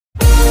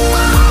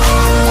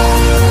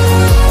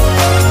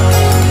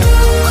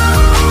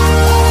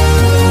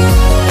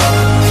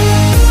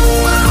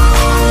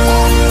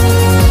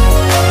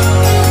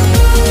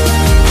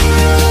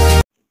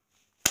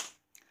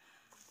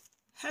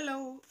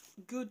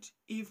Good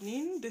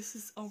evening. This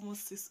is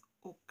almost 6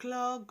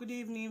 o'clock. Good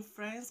evening,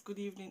 friends. Good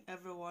evening,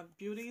 everyone.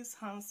 Beauties,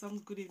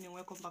 handsome. Good evening.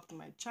 Welcome back to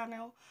my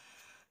channel.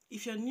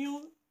 If you're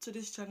new to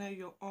this channel,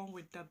 you're on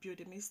with the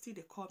Beauty MIESTY.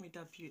 They call me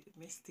the Beauty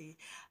MIESTY,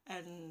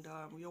 and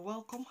you're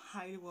welcome,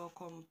 highly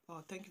welcome.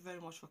 Thank you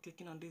very much for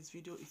clicking on this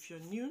video. If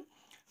you're new,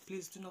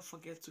 please do not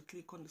forget to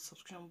click on the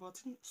subscription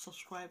button,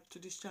 subscribe to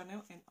this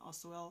channel, and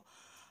also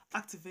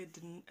activate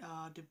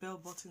the bell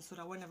button so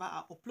that whenever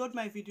I upload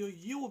my video,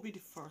 you will be the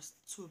first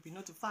to be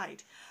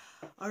notified.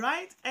 All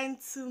right, and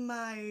to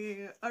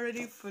my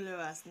already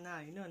followers, now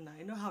you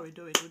know how we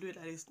do it. We do it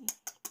like this.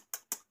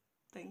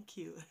 Thank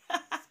you.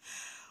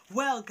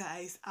 Well,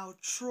 guys, I'll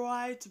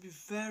try to be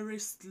very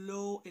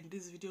slow in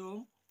this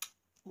video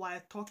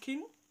while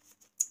talking,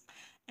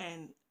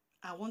 and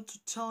I want to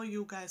tell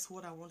you guys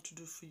what I want to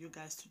do for you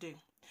guys today.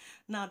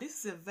 Now,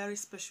 this is a very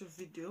special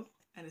video,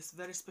 and it's a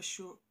very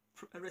special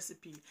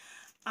recipe.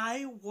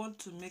 I want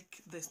to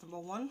make this. Number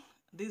one,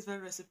 this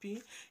very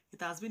recipe, it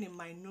has been in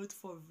my note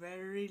for a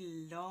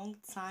very long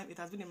time. It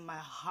has been in my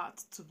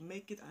heart to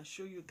make it and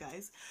show you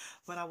guys,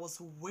 but I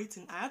was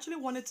waiting. I actually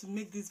wanted to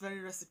make this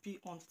very recipe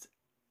on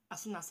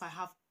as soon as I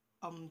have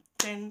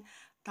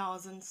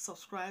 10,000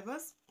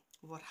 subscribers,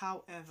 but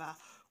however,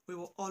 we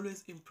will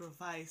always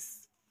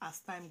improvise as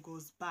time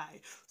goes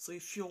by. So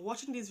if you're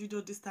watching this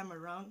video this time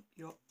around,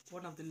 you're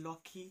one of the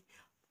lucky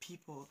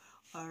people.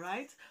 All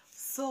right,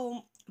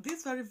 so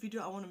this very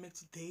video I want to make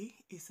today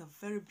is a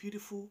very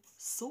beautiful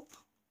soap.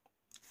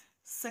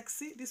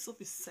 Sexy. This soap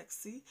is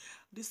sexy.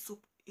 This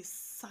soap is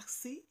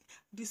sexy.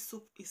 This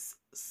soap is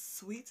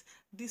sweet.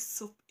 This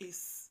soap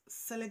is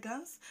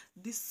elegance.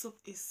 This soap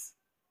is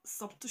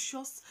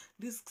sumptuous.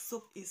 This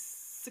soap is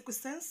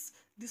sequence.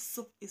 This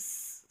soap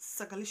is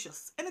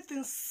sagalicious.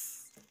 Anything.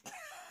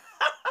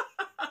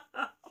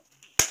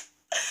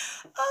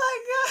 Oh my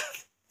god.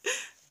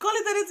 Call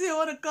it anything you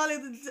want to call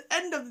it. At the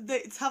end of the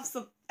day, it has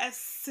some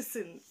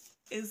essence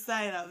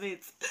inside of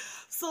it.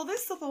 So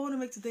this soap I want to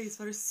make today is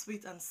very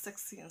sweet and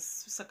sexy and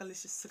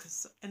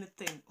sagalicious,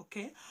 anything.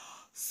 Okay,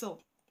 so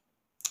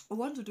I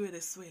want to do it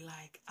this way.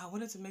 Like, I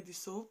wanted to make the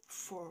soap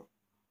for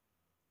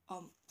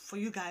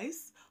you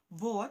guys,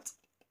 but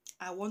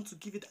I want to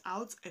give it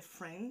out a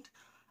friend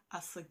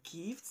as a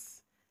gift.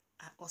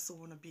 I also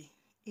want to be,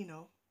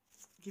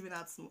 getting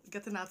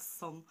out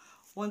some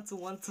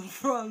one-to-one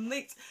from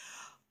it.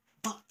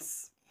 But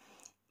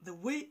the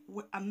way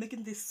I'm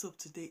making this soap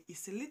today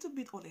is a little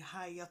bit on a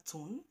higher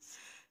tone.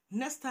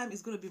 Next time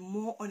it's going to be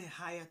more on a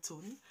higher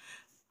tone.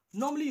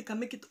 Normally you can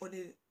make it on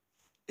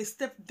a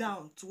step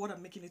down to what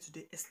I'm making it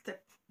today. A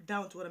step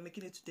down to what I'm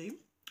making it today.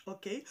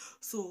 Okay,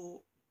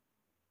 so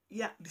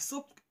yeah, the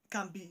soap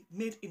can be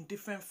made in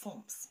different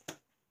forms.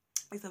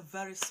 It's a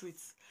very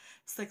sweet,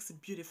 sexy,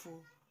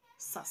 beautiful,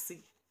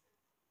 sassy,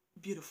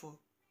 beautiful,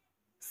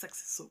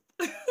 sexy soap.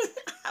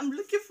 I'm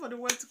looking for the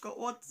word to call,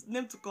 what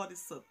name to call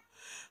this soap.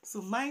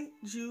 So mind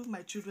you,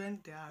 my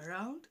children, they are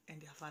around and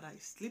their father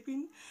is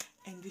sleeping,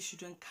 and these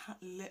children can't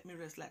let me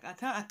rest. Like I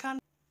can't.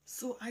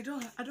 So I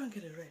don't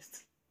get a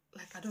rest.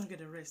 Like I don't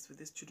get a rest with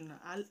these children.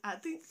 I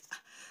think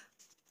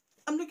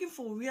I'm looking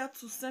for where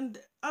to send.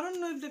 I don't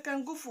know if they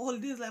can go for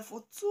holidays like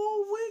for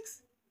 2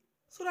 weeks,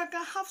 so that I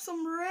can have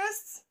some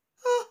rest.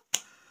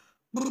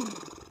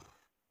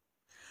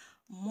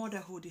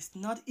 Motherhood is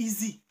not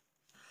easy.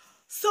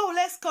 So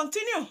let's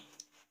continue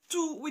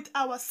with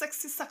our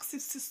sexy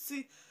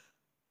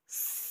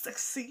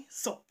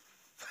soap.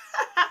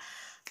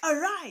 All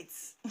right.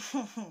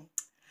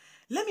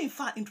 Let me in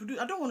fact introduce.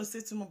 I don't want to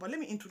say too much, but let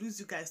me introduce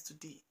you guys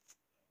today.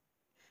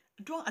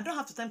 I don't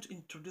have the time to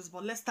introduce,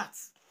 but let's start.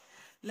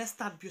 Let's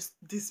start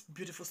this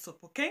beautiful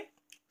soap, okay?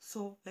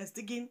 So let's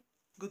dig in.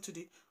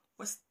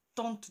 Let's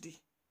turn to the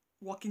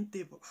working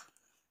table.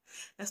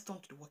 Let's turn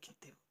to the working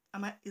table.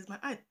 Is my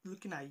eye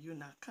looking at you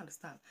now? I can't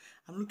understand.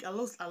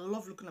 I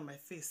love looking at my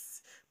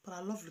face, but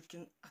I love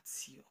looking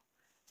at you.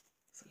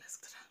 So let's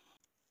do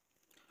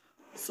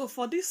that. So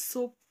for this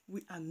soap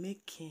we are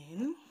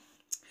making.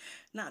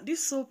 Now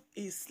this soap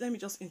is, let me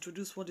just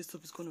introduce what this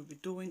soap is going to be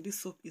doing. This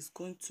soap is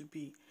going to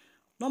be,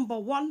 number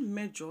one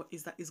measure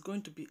is that it's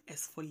going to be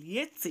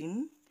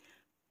exfoliating,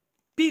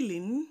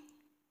 peeling,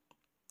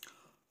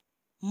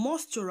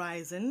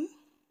 moisturizing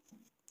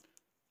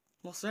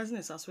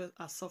is as well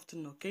as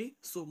softening. Okay,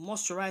 so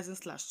moisturizing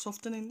 /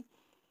 softening,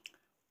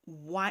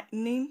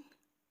 whitening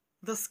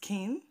the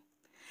skin,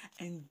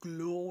 and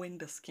glowing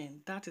the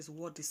skin. That is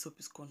what this soap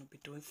is going to be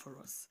doing for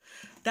us.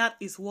 That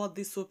is what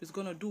this soap is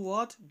going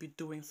to be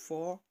doing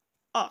for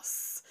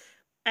us.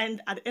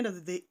 And at the end of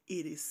the day,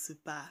 it is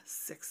super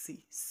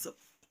sexy soap.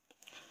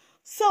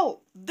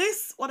 So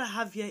this, what I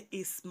have here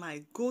is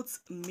my goat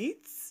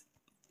meat.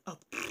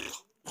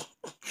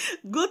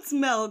 Goat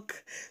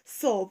milk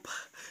soap.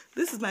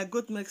 This is my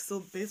goat milk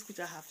soap base, which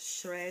I have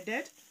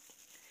shredded.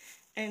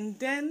 And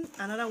then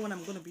another one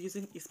I'm going to be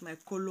using is my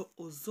color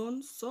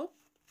ozone soap.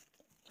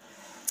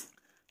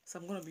 So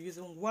I'm going to be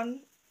using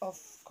one of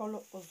color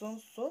ozone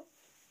soap.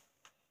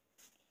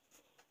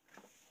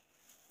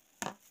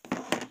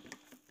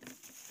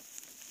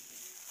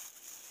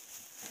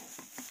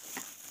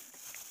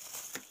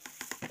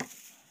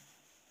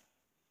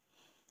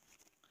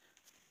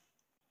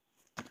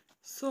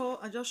 So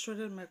I just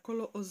shredded my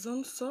color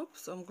ozone soap,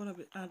 so I'm gonna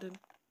be adding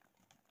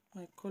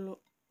my color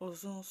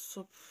ozone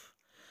soap.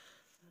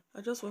 I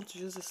just want to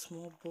use a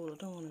small bowl. I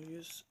don't want to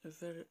use a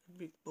very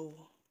big bowl.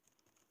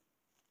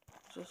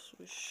 Just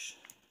wish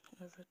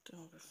everything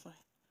will be fine.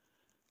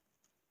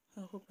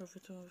 I hope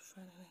everything will be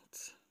fine in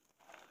it.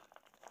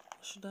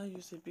 Should I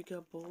use a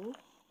bigger bowl?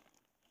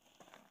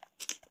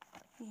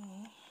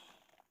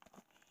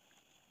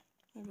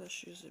 Maybe I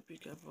should use a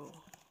bigger bowl.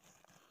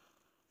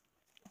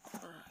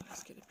 Alright,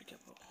 let's get a bigger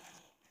bowl.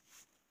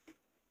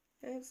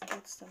 Let's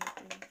get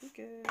something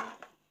bigger.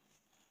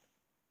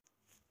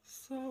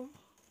 So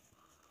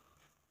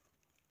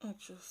I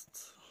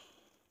just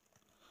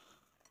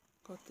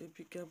got a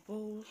bigger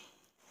bowl.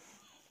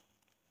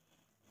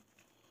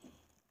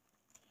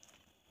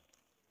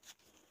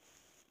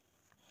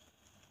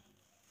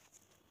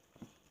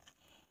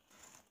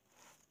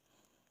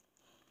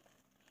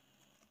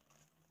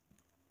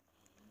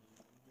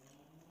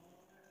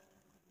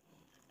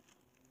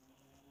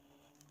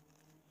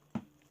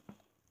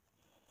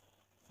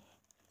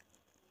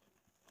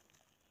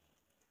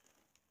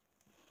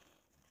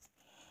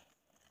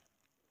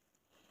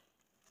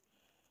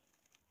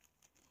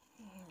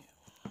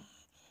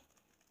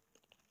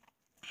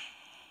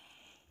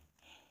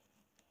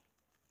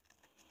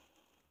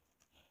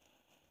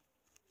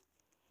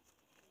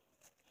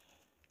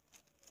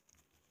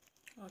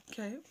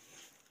 Okay,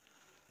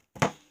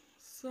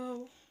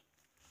 so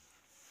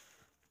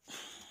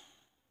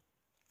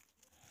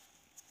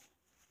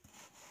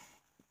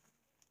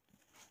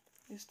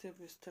this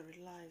table is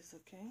sterilized.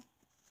 Okay,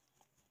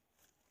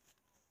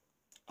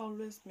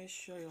 always make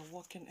sure your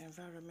working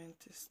environment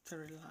is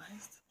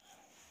sterilized,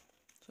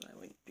 so that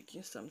when you're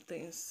picking some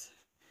things,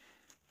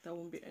 there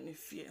won't be any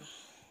fear.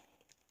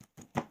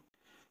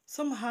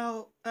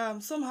 Somehow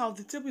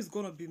the table is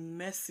gonna be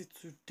messy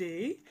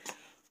today,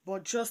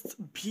 but just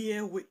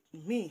bear with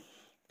me.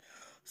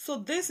 So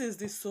this is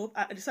the soap.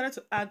 I decided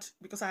to add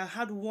because I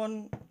had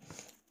one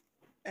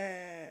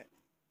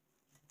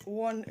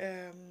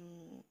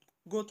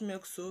goat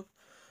milk soap,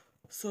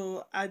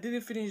 so I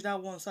didn't finish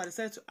that one, so I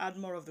decided to add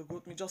more of the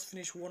goat milk. Just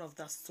finish one of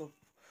that soap.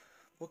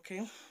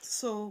 Okay,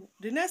 so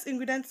the next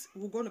ingredient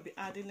we're going to be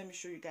adding, let me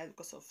show you guys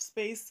because of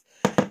space,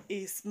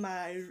 is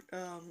my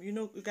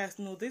you guys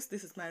know this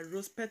is my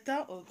rose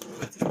petal. Oh,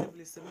 this table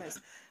is a mess.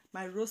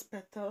 My rose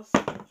petals.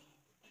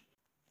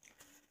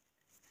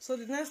 So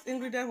the next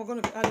ingredient we're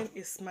going to be adding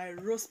is my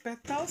rose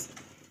petals.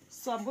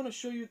 So I'm going to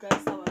show you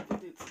guys how I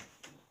did it.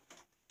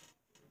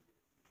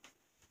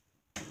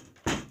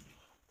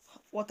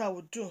 What I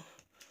would do.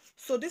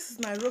 So this is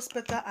my rose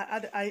petal.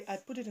 I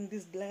put it in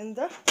this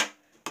blender,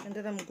 and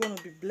then I'm going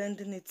to be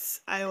blending it.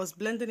 I was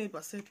blending it, but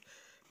I said,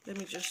 let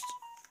me just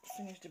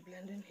finish the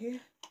blending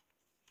here.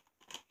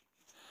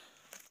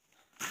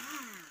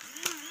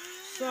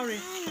 Sorry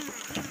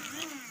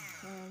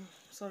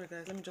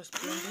guys, let me just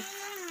blend it.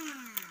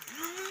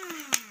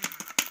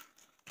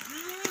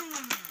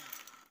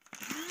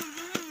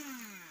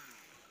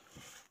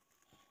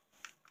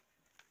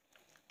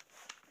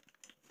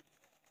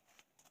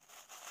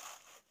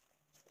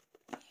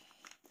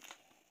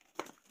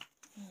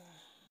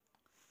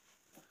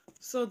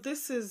 So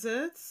this is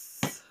it,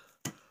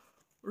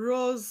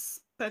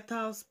 rose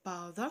petals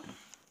powder,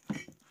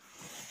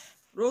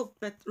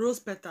 rose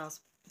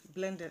petals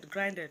blended,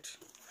 grinded.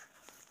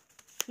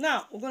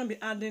 Now we're going to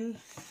be adding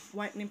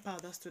whitening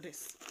powders to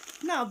this.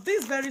 Now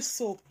this very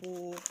soap,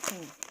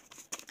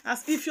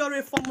 as if you're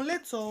a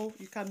formulator,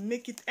 you can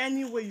make it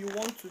any way you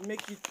want to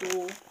make it.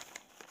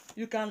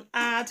 You can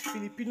add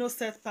Filipino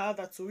set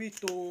powder to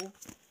it.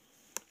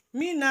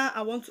 Me now,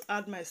 I want to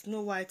add my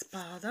Snow White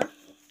powder.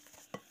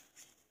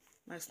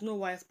 My Snow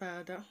White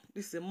powder.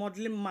 This is a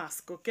modeling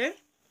mask, okay?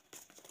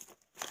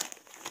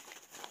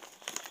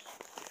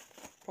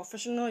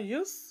 Professional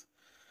use.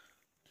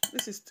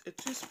 This is a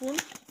teaspoon.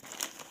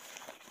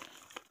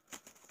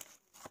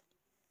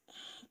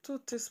 2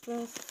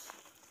 teaspoons.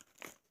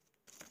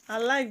 I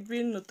like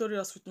being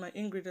notorious with my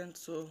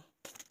ingredients, so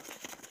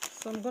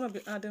I'm gonna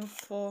be adding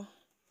 4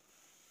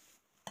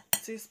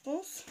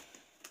 teaspoons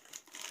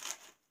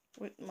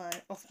with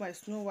my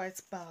Snow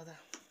White powder.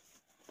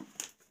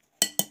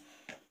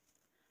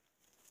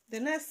 The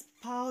next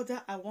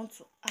powder I want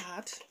to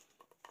add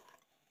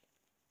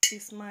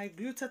is my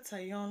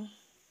glutathione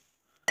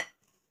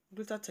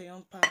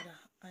powder.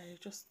 I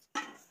just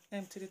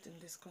emptied it in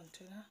this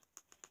container.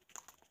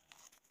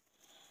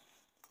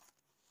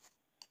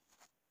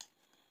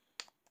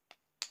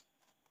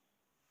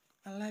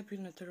 I like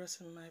being notorious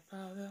in my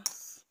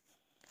powders,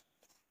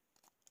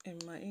 in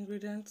my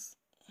ingredients.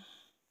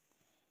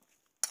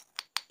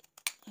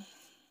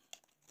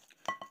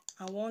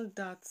 I want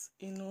that,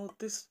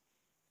 this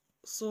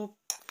soap,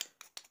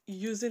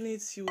 using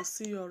it, you will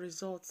see your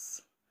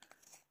results,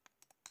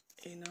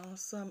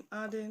 so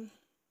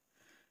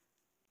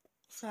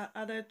I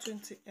added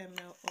 20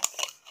 ml of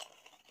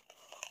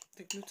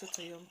the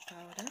glutathione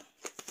powder.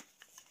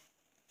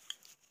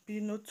 Be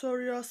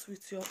notorious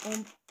with your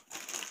own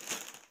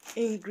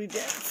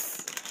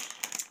ingredients.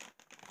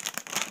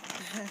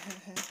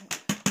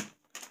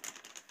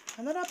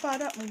 Another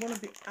powder I'm going to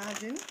be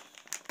adding.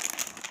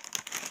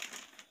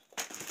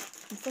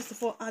 First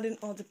of all, adding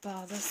all the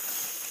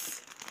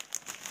powders.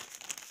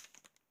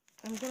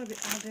 I'm going to be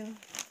adding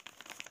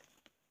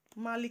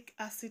malic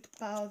acid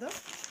powder.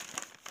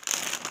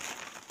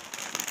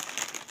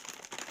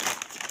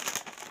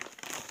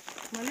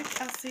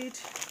 Malic acid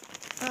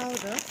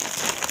powder.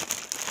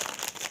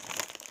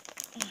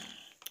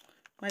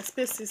 My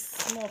space is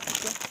small,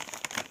 so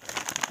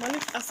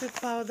malic acid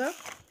powder.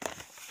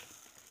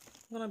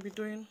 I'm gonna be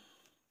doing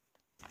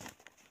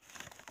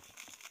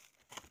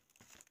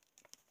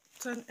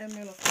 10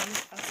 ml of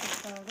malic acid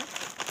powder.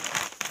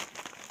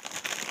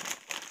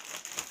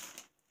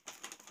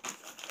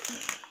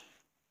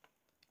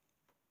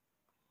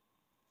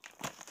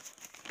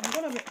 I'm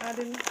gonna be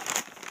adding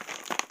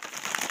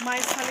my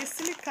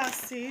salicylic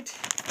acid,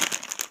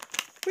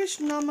 which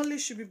normally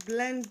should be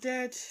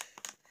blended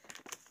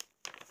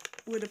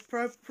with the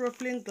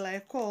propylene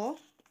glycol,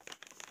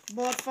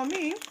 but for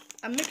me,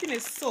 I'm making a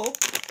soap,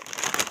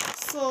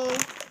 so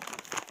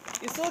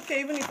it's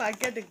okay even if I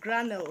get the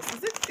granules.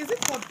 Is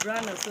it called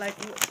granules? Like,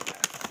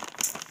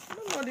 I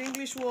don't know the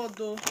English word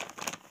though.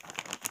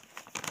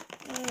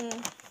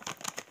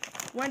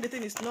 When the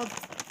thing is not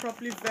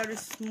properly very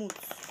smooth.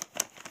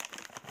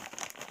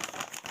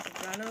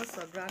 Granules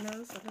or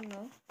granules, I don't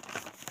know.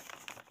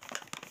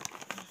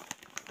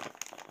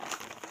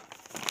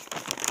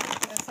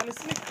 Yeah,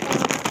 salicylic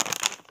powder.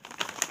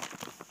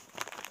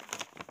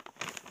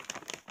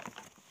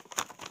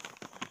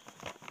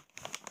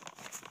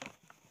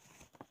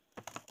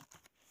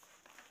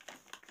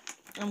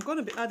 I'm going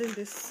to be adding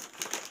this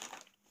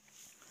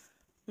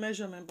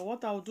measurement, but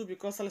what I'll do,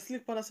 because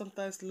salicylic powder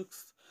sometimes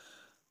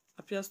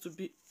appears to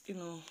be, you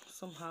know,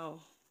 somehow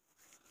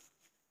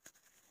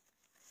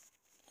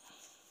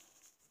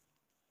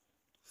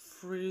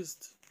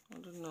freezed. I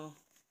don't know.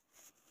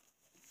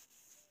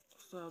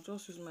 So I'll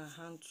just use my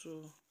hand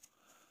to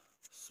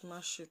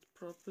smash it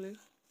properly.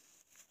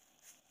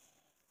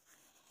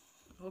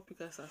 I hope you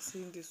guys are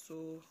seeing this.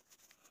 So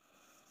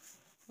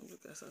I hope you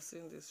guys are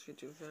seeing this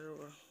video very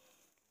well.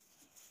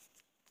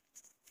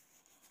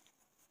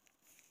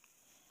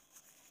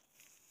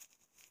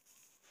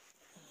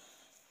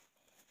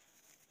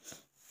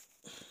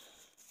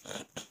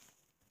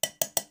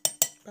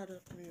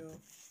 Pardon me.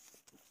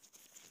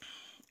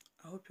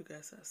 I hope you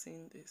guys are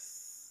seeing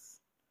this.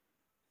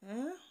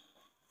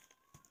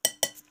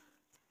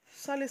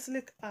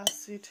 Salicylic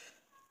acid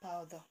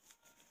powder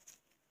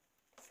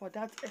for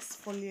that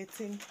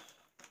exfoliating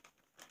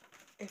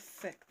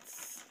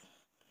effects.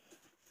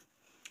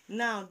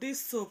 Now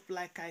this soap,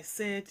 like I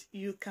said,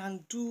 you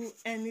can do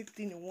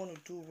anything you want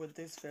to do with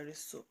this very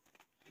soap.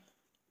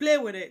 Play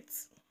with it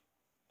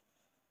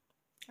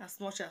as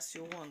much as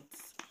you want.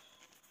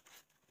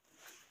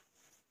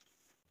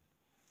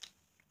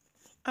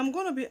 I'm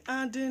going to be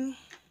adding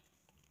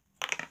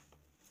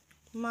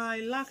my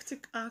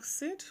lactic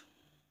acid.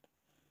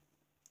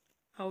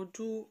 I'll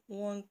do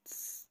 1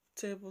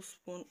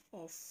 tablespoon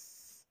of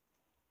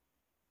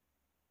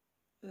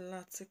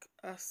lactic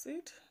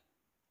acid.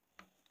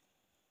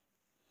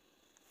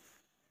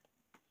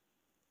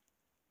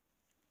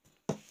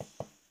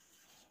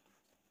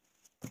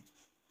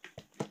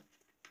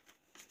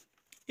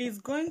 It's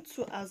going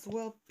to as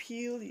well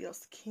peel your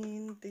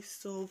skin, this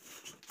soap.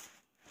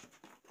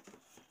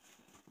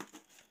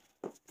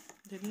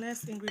 The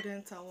next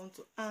ingredient I want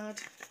to add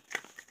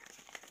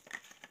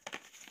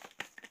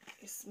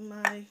is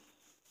my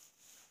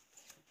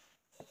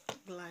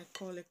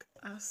glycolic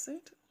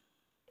acid.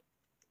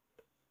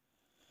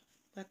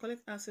 Glycolic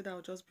acid,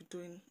 I'll just be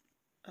doing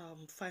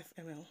 5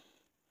 ml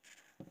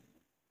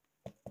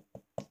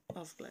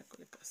of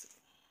glycolic acid.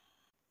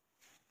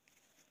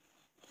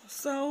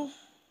 So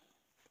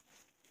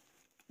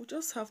we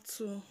just have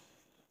to,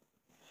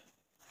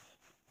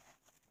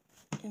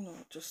 you know,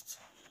 just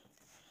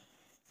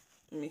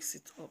mix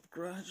it up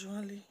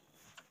gradually.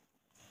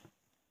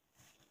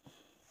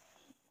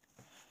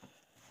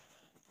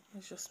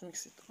 Let's just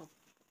mix it up.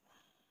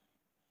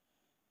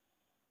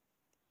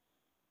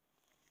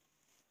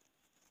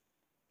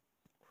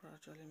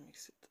 Gradually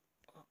mix it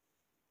up.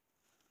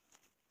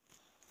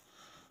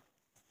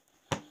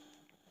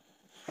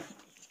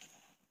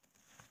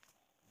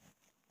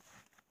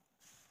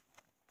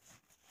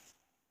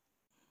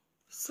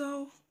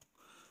 So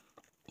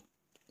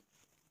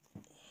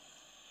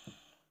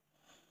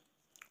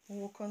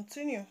we'll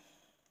continue.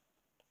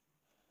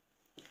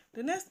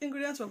 The next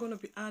ingredient we're going to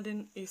be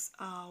adding is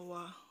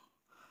our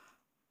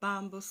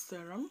bamboo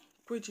serum,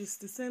 which is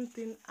the same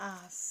thing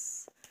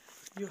as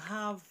you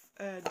have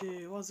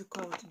the, what's it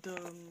called, the,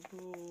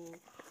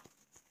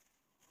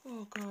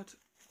 oh god,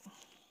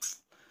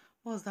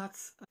 what's that?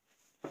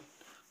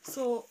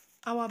 So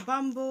our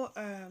bamboo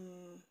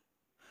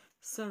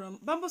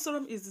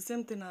serum is the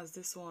same thing as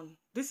this one.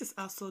 This is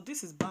also,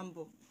 this is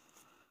bamboo.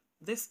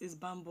 This is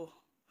bamboo.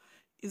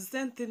 It's the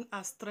same thing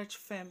as stretch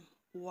firm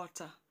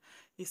water.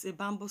 It's a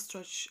bamboo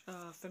stretch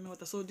firm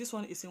water. So this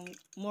one is in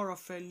more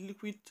of a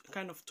liquid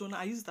kind of toner.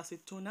 I use it as a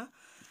toner.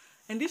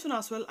 And this one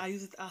as well, I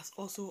use it as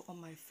also on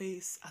my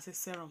face as a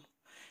serum.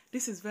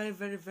 This is very,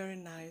 very, very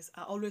nice.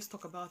 I always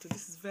talk about it.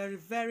 This is very,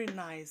 very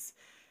nice.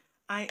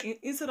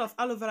 Instead of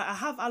aloe vera, I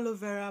have aloe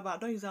vera, but I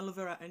don't use aloe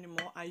vera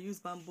anymore. I use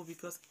bamboo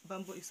because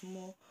bamboo is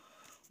more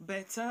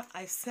better.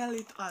 I sell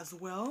it as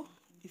well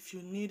if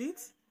you need it.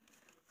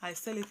 I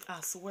sell it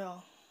as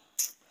well.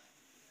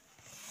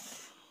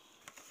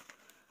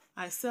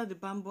 I sell the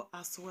bamboo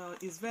as well.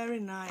 It's very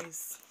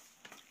nice.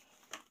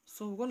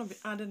 So we're going to be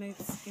adding it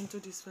into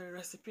this very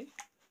recipe.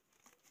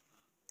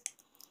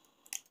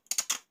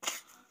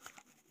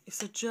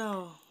 It's a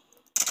gel.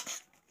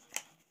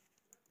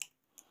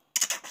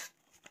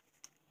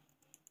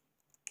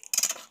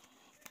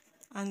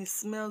 And it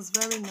smells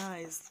very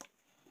nice.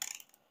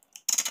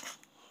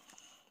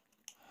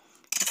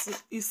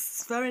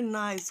 It's very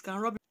nice. You can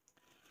rub it.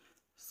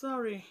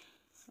 Sorry.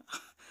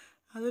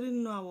 I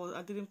didn't know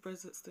I didn't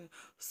press this thing.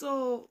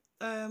 So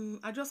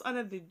I just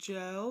added the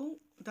gel,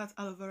 that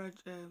aloe vera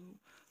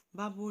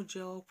bamboo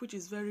gel, which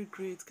is very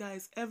great,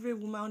 guys. Every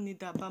woman need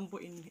that bamboo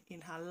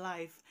in her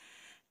life.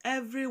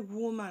 Every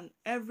woman,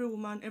 every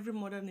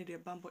mother need a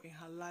bamboo in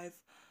her life.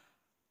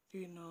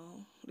 You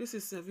know, this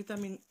is a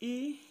vitamin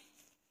E.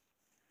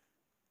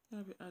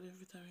 I'll be adding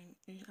vitamin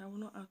E. I will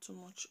not add too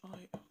much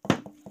oil.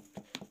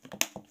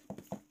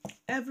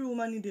 Every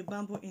woman need a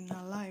bamboo in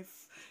her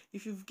life.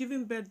 If you've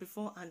given birth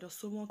before and your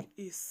stomach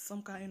is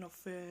some kind of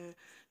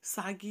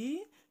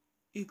saggy,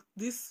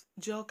 this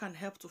gel can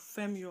help to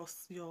firm your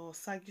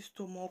saggy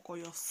stomach or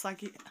your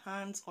saggy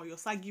hands or your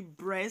saggy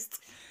breast.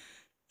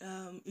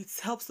 It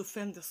helps to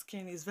firm the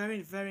skin. It's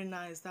very, very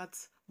nice.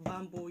 That's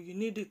bamboo. You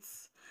need it.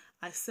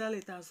 I sell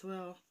it as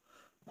well,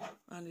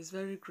 and it's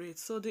very great.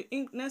 So the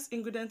next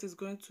ingredient is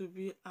going to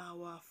be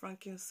our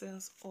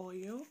frankincense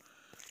oil,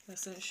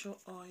 essential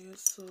oil.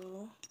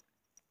 So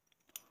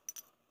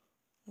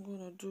I'm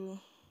gonna do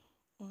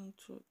 1,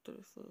 2, 3,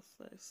 4,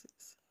 5,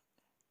 6.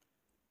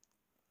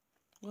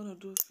 I'm gonna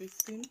do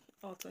 15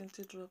 or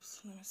 20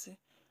 drops. Let me see.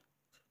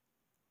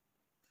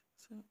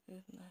 7,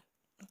 8, 9.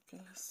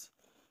 Okay, let's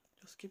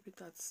just keep it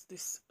at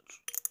this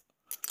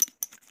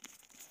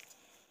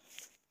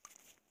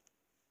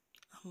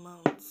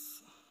amount.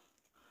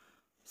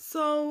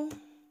 So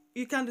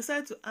you can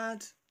decide to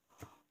add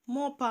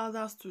more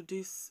powders to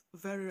this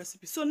very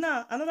recipe. So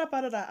now another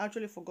powder that I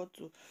actually forgot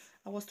to,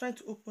 I was trying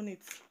to open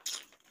it,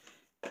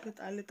 but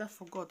I later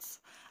forgot.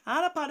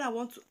 Another powder I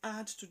want to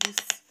add to this,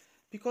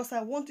 because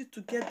I want it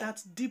to get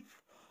that deep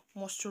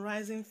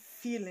moisturizing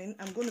feeling.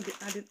 I'm going to be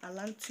adding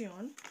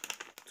allantoin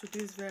to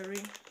this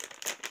very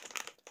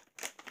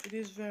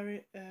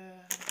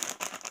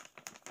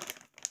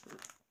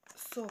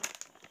soap.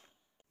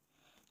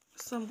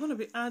 So I'm going to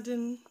be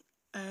adding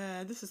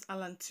this is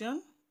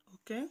allantoin,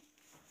 okay.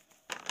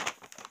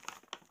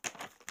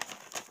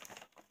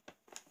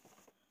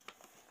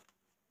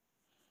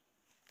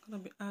 I'm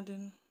going to be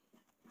adding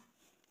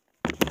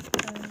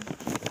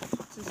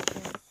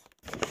teaspoons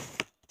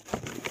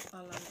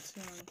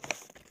allantoin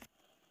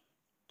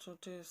to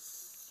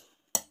this,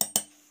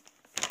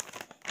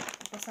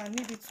 because I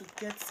need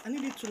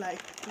it to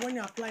like, when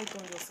you apply it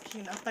on your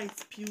skin, after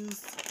it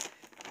peels,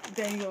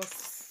 then your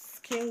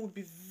skin will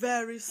be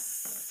very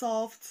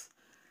soft,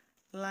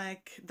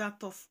 like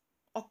that of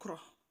okra.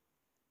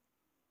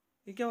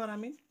 You get what I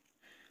mean?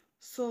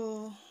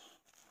 So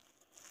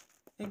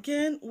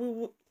again,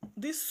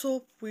 this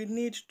soap, we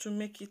need to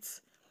make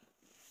it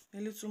a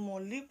little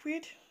more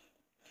liquid.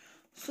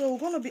 So we're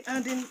going to be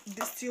adding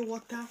distilled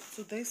water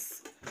to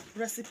this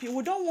recipe.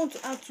 We don't want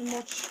to add too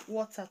much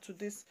water to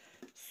this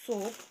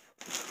soap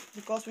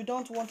because we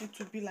don't want it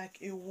to be like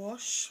a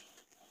wash.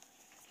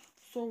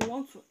 So we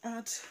want to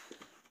add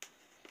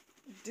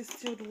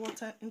distilled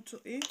water into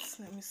it.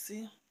 Let me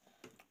see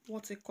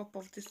what a cup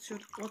of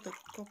distilled water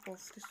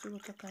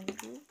can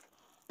do.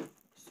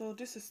 So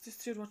this is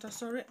distilled water.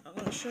 Sorry, I'm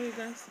going to show you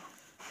guys.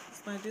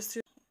 It's my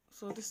distilled.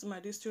 So this is my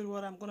distilled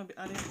water. I'm going to be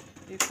adding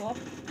a cup.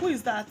 Who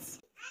is that?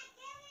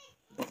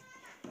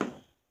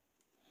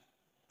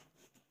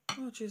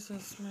 Oh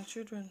Jesus, my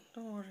children,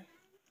 don't worry.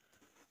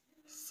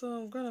 So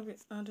I'm going to be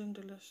adding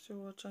the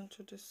distilled water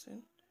into this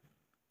thing.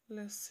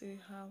 Let's see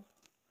how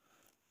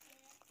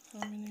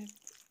many.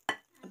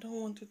 I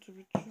don't want it to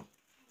be too.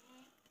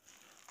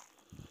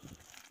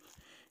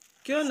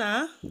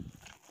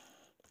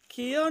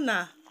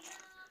 Kiona,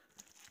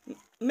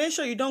 make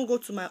sure you don't go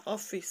to my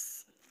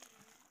office.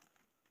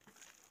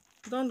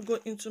 Don't go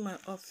into my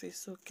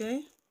office,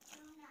 okay?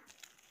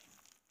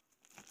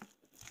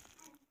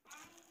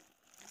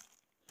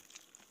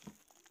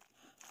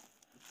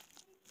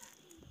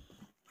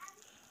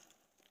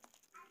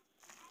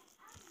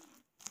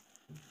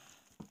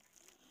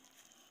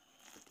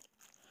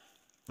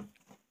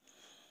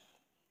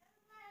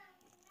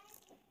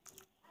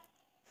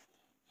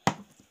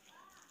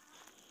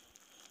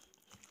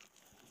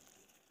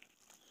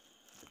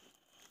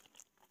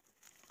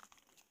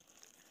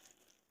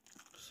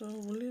 So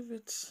we'll leave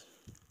it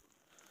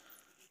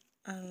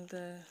and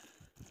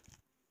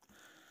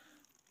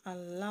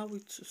allow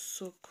it to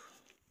soak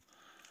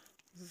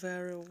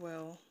very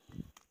well.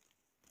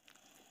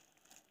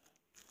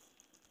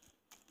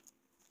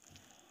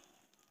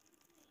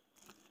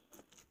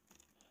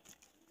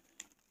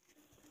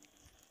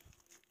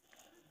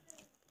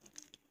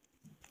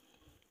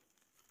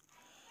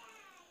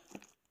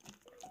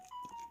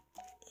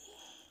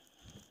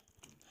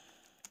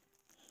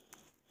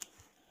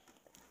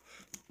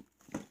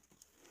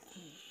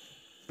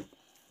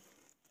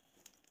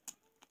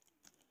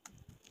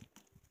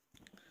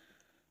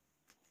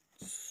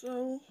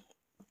 So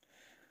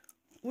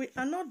we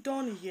are not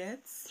done yet.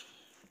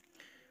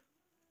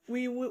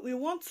 We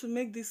want to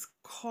make this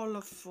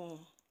colorful.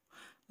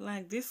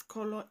 Like this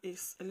color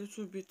is a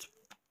little bit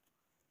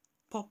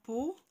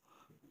purple,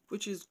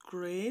 which is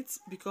great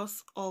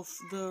because of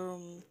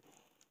the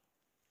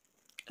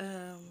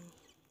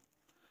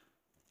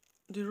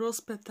rose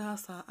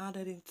petals are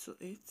added into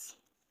it.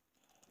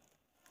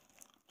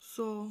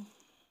 So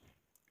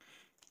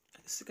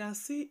as you can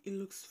see, it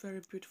looks very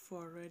beautiful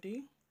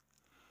already.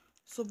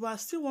 So but I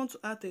still want to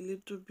add a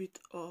little bit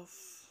of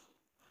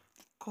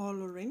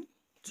coloring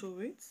to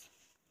it.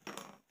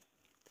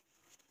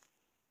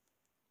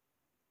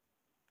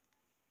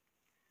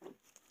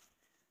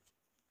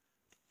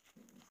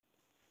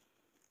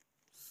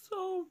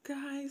 So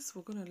guys,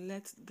 we're gonna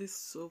let this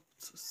soap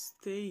to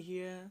stay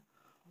here,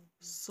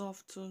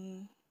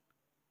 soften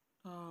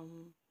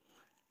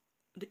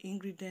the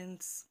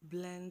ingredients,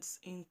 blends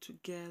in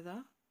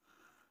together.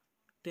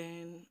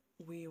 Then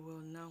we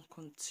will now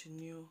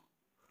continue.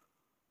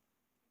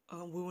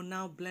 We will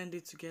now blend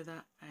it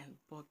together and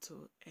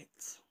bottle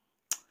it.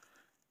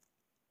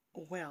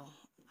 Well,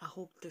 I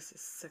hope this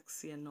is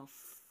sexy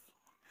enough.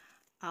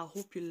 I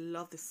hope you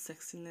love the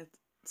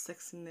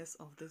sexiness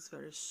of this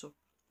very soap,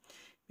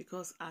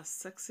 because as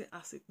sexy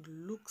as it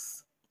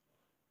looks,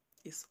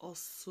 it's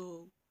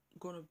also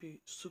gonna be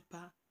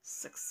super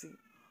sexy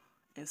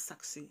and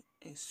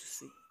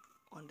juicy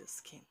on the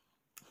skin.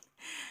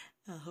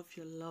 I hope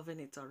you're loving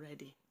it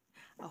already.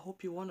 I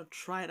hope you want to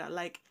try that.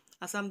 Like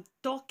as I'm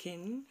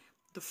talking,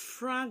 the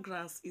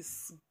fragrance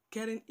is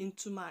getting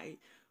into me,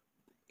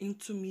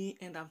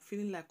 and I'm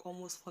feeling like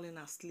almost falling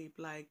asleep.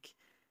 Like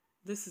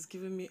this is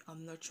giving me a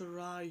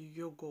natural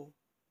yoga.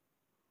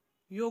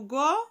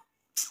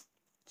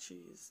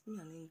 Jeez,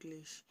 me and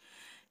English.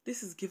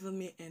 This is giving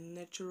me a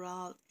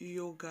natural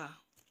yoga.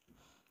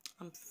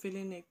 I'm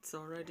feeling it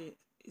already.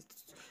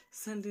 It's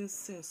sending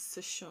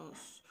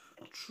sensations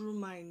through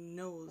my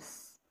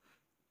nose,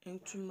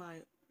 into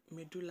my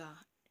medulla,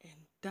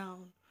 and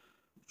down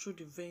through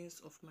the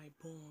veins of my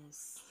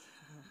bones.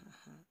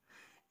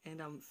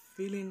 And I'm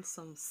feeling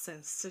some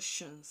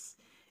sensations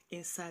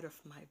inside of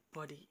my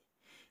body.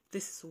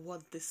 This is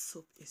what this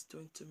soap is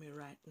doing to me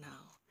right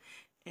now.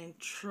 And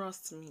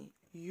trust me,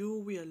 you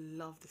will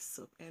love this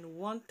soap. And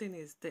one thing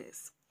is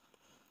this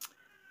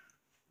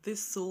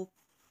soap,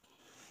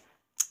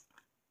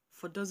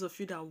 for those of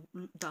you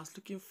that's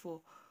looking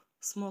for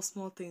small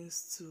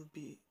things to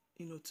be,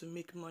 to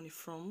make money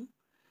from,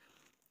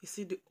 you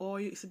see the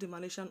oil, you see the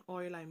Malaysian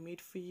oil I made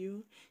for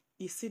you,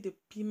 you see the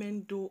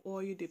pimento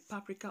oil, the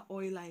paprika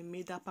oil I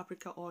made. That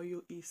paprika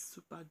oil is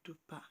super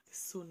duper,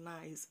 it's so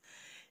nice.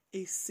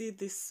 You see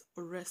this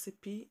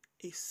recipe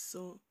is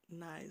so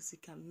nice. You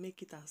can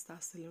make it and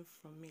start selling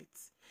from it.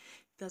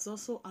 There's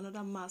also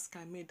another mask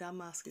I made. That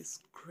mask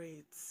is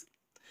great.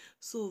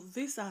 So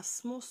these are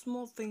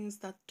small things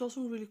that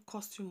doesn't really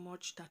cost you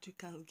much, that you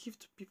can give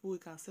to people, you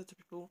can sell to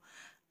people,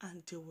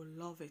 and they will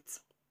love it.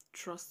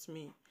 Trust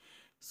me.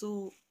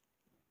 So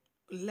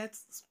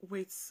let's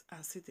wait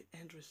and see the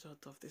end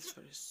result of this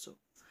very soap.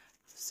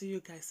 See you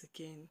guys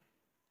again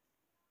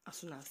as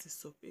soon as this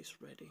soap is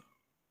ready.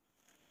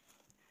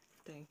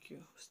 Thank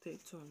you. Stay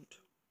tuned.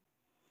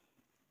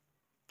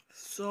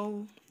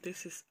 So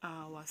this is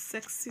our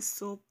sexy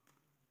soap.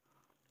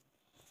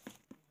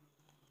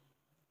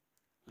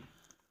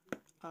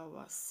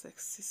 Our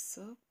sexy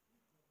soap.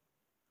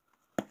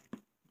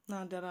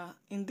 Now there are,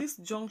 in this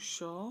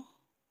juncture,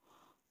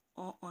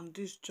 or on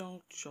this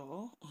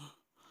juncture,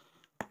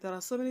 there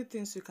are so many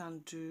things you can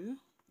do.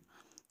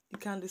 You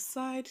can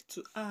decide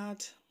to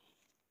add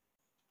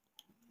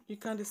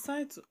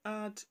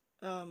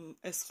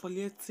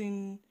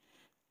exfoliating,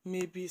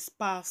 maybe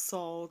spa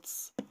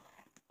salts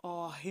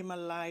or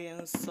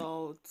Himalayan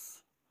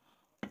salts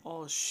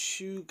or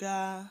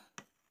sugar.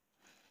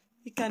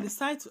 You can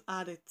decide to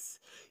add it.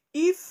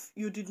 If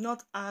you did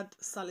not add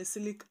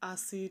salicylic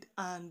acid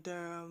and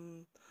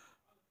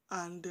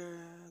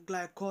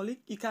glycolic,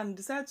 you can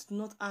decide to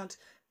not add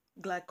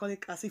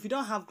glycolic acid. If you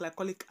don't have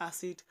glycolic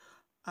acid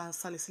and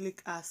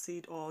salicylic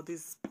acid, or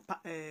this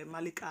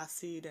malic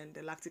acid and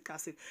the lactic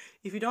acid,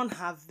 if you don't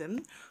have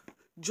them,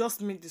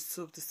 just make the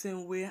soap the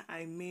same way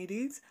I made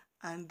it,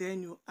 and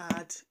then you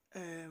add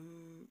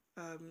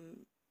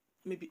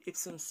maybe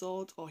Epsom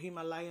salt or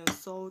Himalayan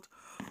salt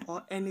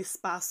or any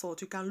spa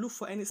salt. You can look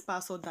for any spa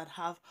salt that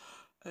have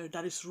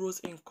that is rose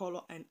in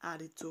color and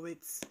add it to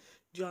it.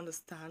 Do you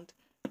understand?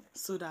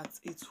 So that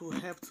it will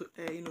help to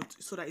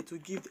so that it will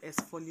give the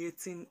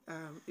exfoliating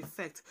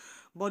effect.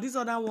 But these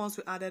other ones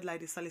we added,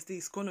 like the salicylic,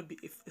 is going to be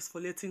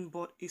exfoliating,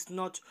 but it's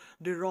not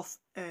the rough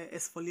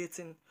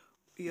exfoliating.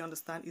 You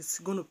understand? It's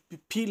going to be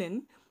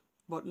peeling,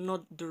 but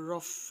not the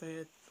rough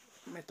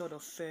method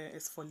of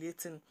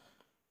exfoliating.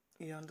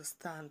 You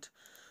understand?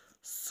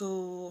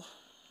 So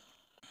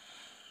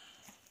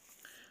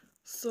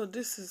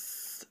this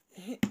is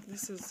it.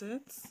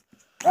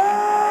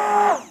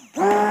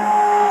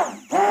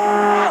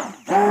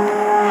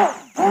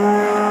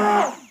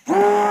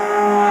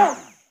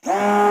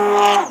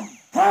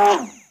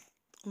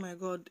 Oh my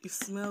god, it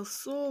smells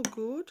so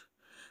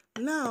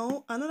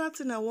Now, another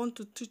thing I want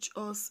to teach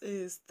us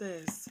is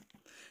this.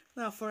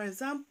 Now, for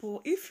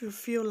example, if you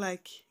feel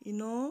like,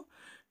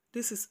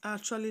 this is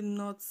actually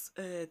not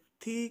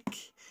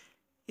thick,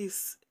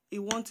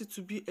 you want it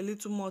to be a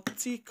little more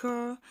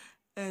thicker,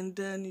 and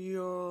then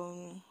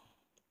your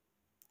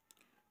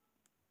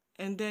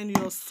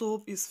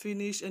soap is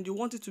finished and you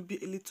want it to be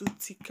a little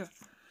thicker,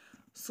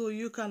 so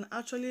you can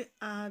actually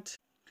add.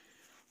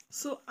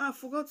 So I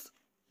forgot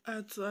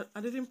I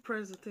didn't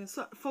press the thing,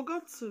 so I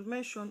forgot to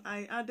mention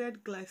I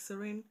added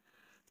glycerin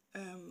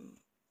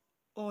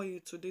oil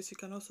to this. You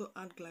can also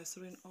add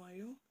glycerin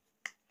oil.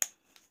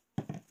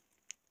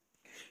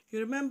 You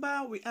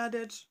remember we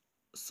added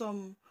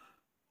some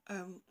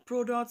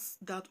products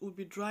that will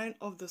be drying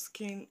off the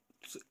skin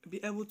to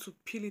be able to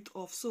peel it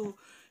off. So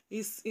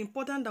it's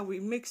important that we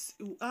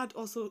add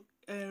also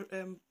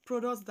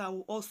products that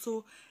will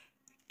also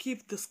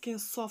keep the skin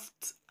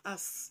soft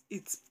as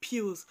it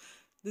peels.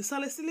 The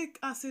salicylic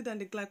acid and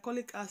the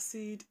glycolic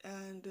acid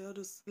and the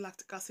other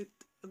lactic acid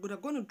are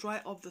going to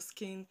dry off the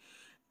skin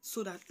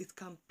so that it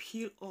can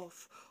peel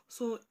off.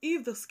 So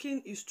if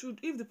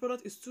the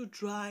product is too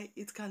dry,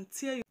 it can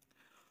tear you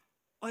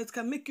or it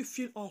can make you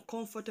feel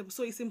uncomfortable.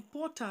 So it's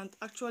important.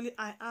 Actually,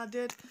 I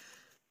added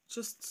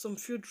just some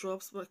few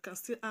drops, but I can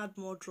still add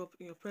more drop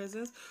in your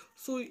presence.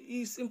 So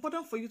it's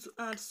important for you to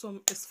add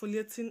some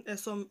exfoliating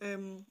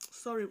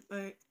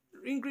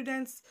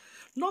ingredients.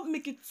 Not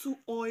make it too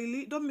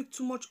oily, don't make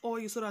too much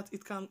oil, so that you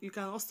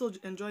can also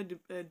enjoy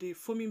the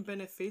foaming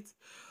benefit,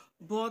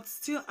 but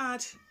still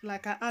add,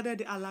 like I added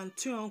the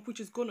allantoin, which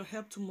is going to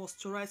help to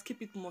moisturize,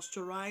 keep it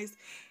moisturized.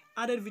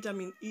 Added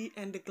vitamin E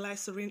and the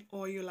glycerin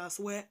oil as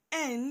well,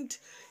 and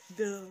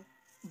the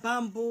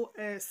bamboo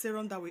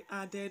serum that we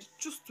added,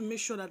 just to make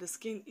sure that the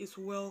skin is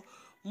well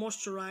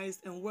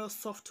moisturized and well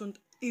softened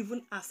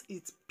even as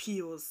it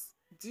peels.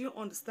 Do you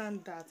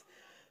understand that?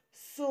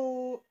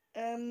 So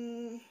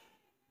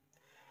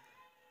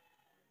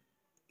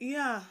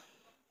yeah,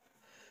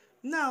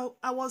 now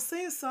I was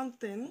saying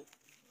something.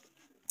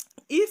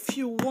 If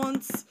you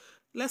want,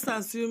 let's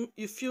assume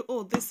you feel,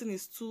 oh, this thing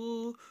is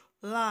too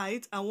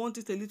light, I want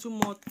it a little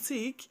more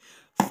thick.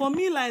 For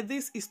me, like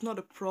this is not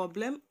a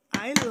problem.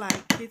 I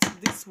like it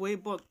this way,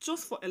 but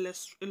just for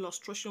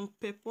illustration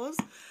purpose,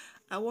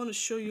 I want to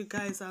show you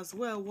guys as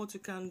well what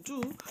you can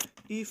do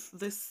if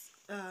this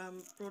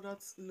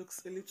product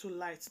looks a little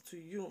light to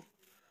you.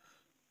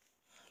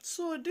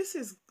 So this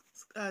is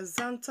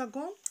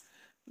Xanthagon.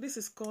 This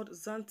is called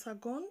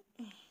Xanthagon.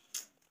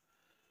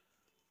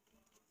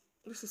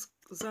 This is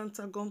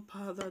Xanthagon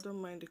powder. I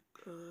don't mind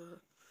the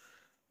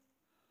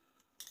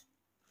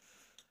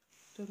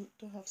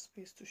don't have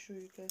space to show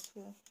you guys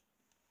well.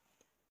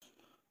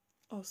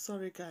 Oh,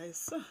 sorry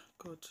guys.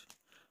 God,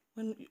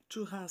 when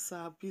two hands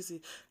are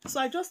busy. So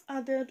I just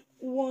added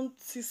 1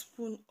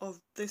 teaspoon of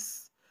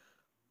this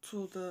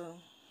to the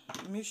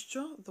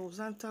mixture, the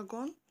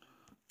Xanthagon.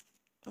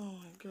 Oh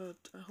my God,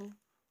 I hope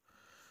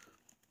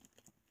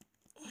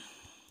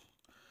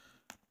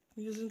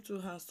I'm using 2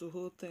 hands to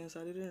hold things.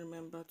 I didn't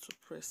remember to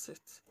press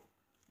it.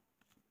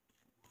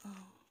 Oh.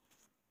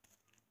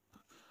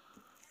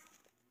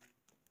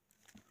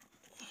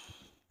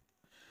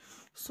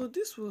 So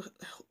this will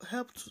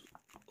help to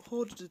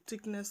hold the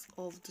thickness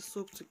of the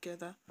soap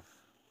together.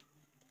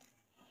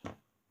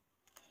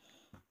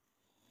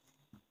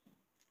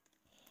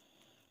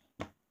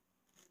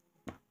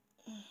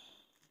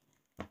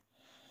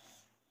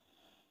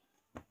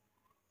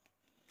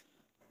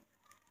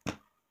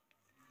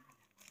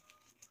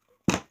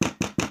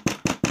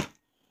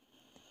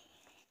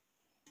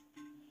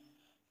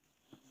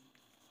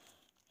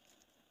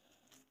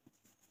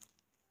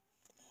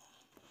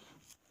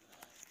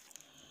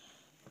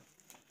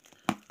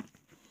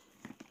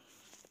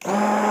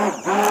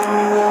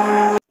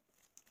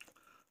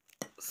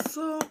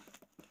 So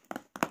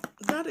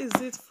that is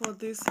it for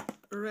this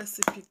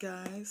recipe,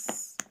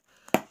 guys.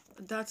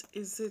 That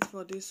is it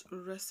for this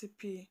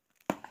recipe.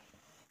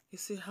 You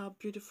see how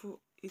beautiful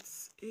it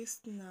is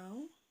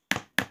now.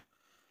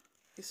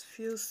 It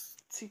feels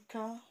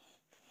thicker,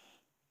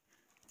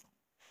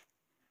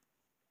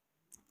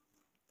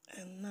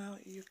 and now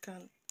you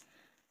can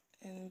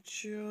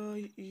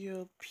enjoy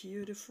your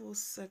beautiful,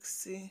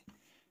 sexy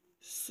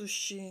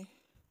sushi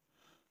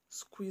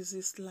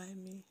squeezy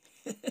slimy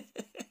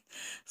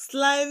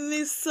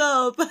slimy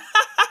soap.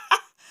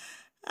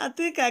 I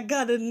think I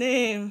got a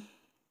name.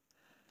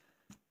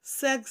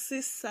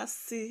 Sexy,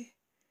 sassy,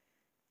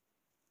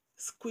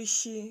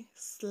 squishy,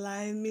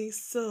 slimy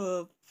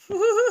soap.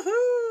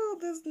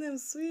 This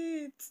name's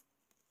sweet.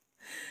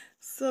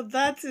 So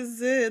that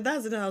is it.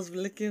 That's what I was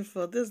looking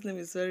for. This name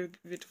is very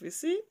beautiful.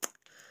 See?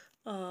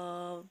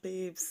 Oh,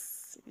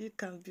 babes, you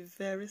can be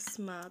very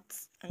smart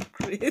and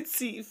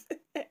creative.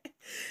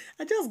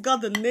 I just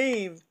got the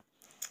name.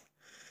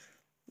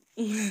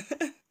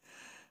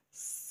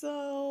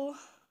 So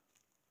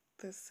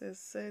this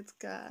is it,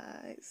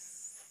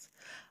 guys.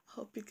 I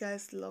hope you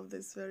guys love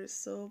this very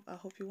soap. I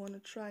hope you want to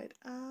try it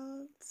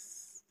out.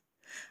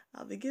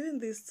 I'll be giving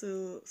this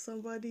to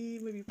somebody,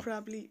 maybe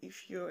probably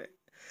if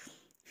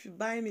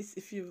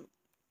if you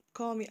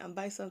call me and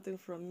buy something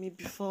from me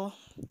before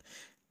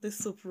this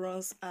soap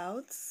runs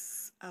out,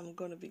 I'm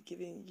gonna be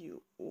giving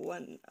you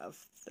one of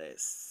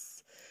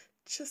this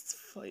just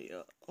for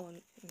your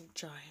own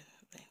enjoyment,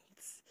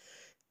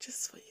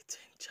 just for you to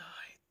enjoy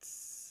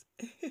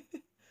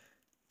it.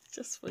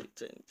 Just for you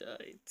to enjoy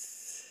it.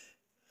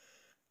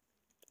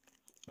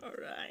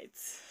 Alright,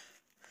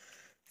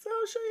 so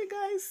I'll show you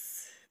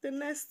guys the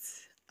next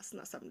as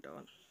soon as I'm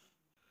done.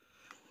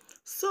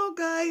 So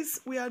guys,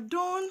 we are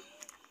done,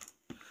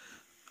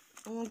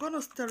 and we're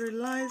gonna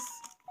sterilize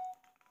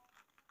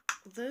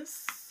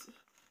this.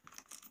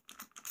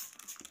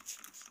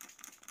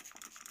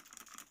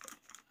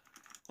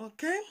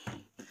 Okay,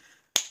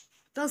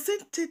 does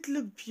it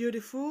look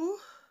beautiful?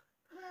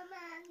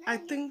 I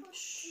think,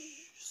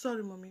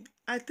 sorry mommy,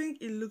 I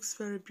think it looks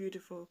very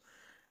beautiful.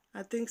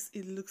 I think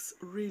it looks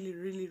really,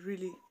 really,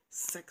 really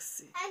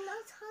sexy. I'm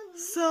not honey.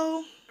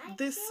 So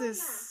this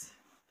is,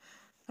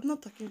 I'm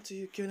not talking to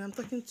you, Kiona. I'm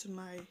talking to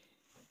my,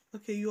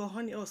 okay, you are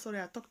honey. Oh, sorry,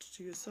 I talked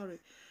to you. Sorry,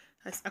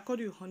 I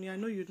called you honey. I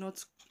know you're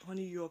not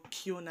honey. You're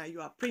Kiona.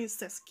 You are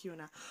Princess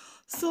Kiona.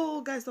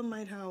 So guys, don't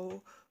mind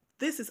how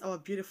this is our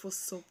beautiful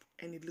soap,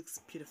 and it looks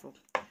beautiful.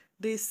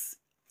 This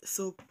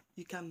soap,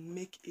 you can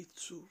make it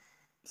to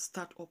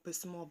start up a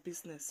small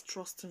business.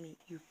 Trust me,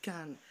 you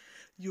can,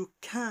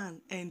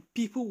 and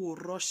people will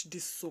rush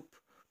this soap.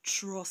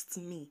 Trust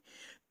me,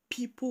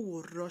 people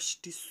will rush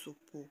this soap.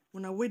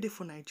 When I wait there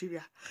for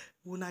Nigeria,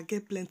 when I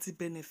get plenty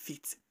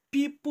benefits,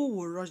 people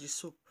will rush the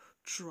soap.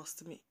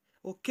 Trust me.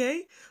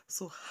 Okay,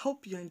 so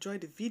hope you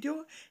enjoyed the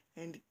video,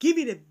 and give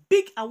it a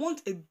big, I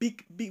want a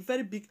big,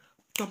 very big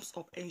thumbs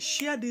up, and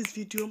share this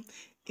video.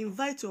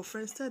 Invite your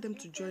friends, tell them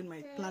to join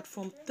my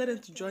platform, tell them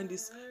to join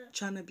this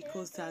channel,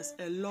 because there's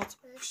a lot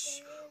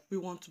we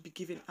want to be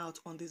giving out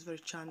on this very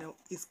channel.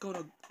 It's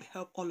gonna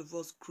help all of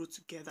us grow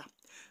together.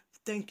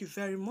 Thank you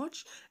very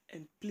much,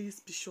 and please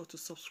be sure to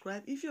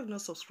subscribe. If you have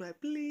not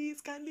subscribed,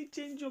 please kindly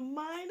change your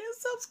mind and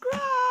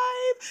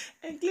subscribe,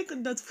 and click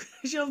on the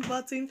notification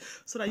button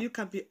so that you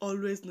can be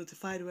always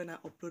notified when I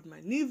upload my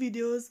new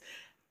videos.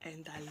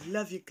 And I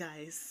love you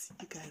guys.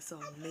 You guys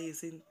are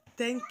amazing.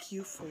 Thank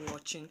you for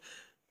watching.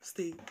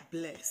 Stay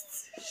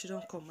blessed. She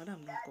don't come,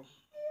 madam don't come.